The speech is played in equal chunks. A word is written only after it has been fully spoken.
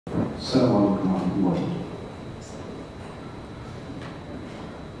السلام عليكم ورحمة الله.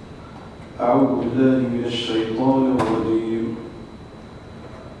 أعوذ بالله من الشيطان الرجيم.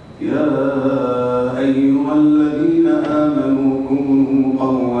 يا أيها الذين آمنوا كونوا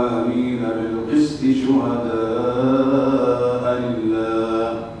قوامين بالقسط شهداء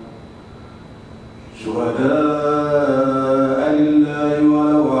لله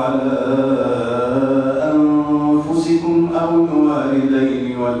ولو على أنفسكم أو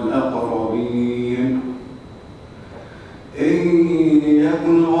الوالدين والأقربين إن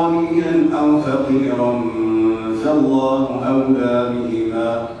يكن غنيا أو فقيرا فالله أولى بهما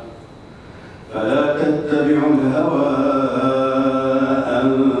فلا تتبعوا الهوى أن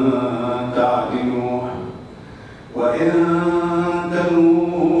تعدلوا وإن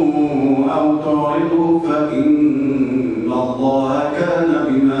تلووا أو تعرضوا فإن الله كان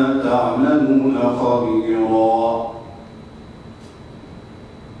بما تعملون خبيرا.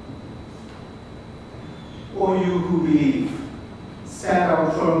 O you who believe, stand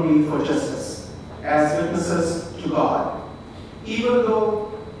out firmly for justice as witnesses to God, even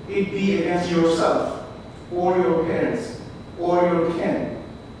though it be against yourself or your parents or your kin,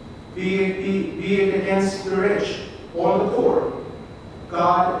 be it against the rich or the poor.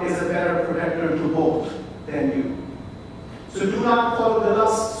 God is a better protector to both than you. So do not follow the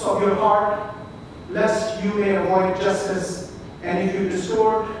lusts of your heart, lest you may avoid justice, and if you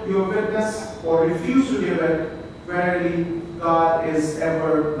distort your witness or refuse to give it, verily God is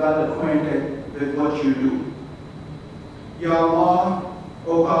ever well acquainted with what you do. Ya Allah,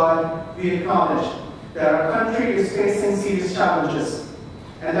 O God, we acknowledge that our country is facing serious challenges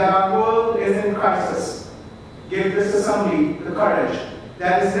and that our world is in crisis. Give this assembly the courage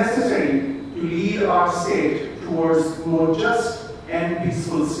that is necessary to lead our state towards a more just and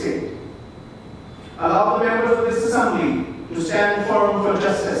peaceful state. Allow the members of this assembly to stand firm for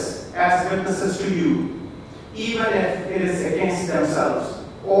justice as witnesses to you, even if it is against themselves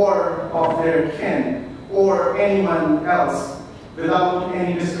or of their kin or anyone else, without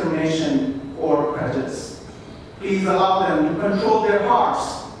any discrimination or prejudice. Please allow them to control their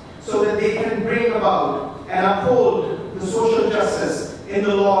hearts so that they can bring about and uphold the social justice in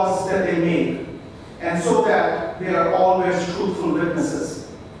the laws that they make, and so that they are always truthful witnesses.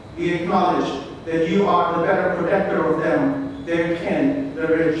 We acknowledge that you are the better protector of them, their kin, the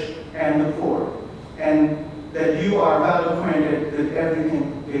rich and the poor, and that you are well acquainted with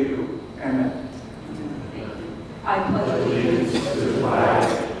everything they do. Amen. I pledge allegiance to the flag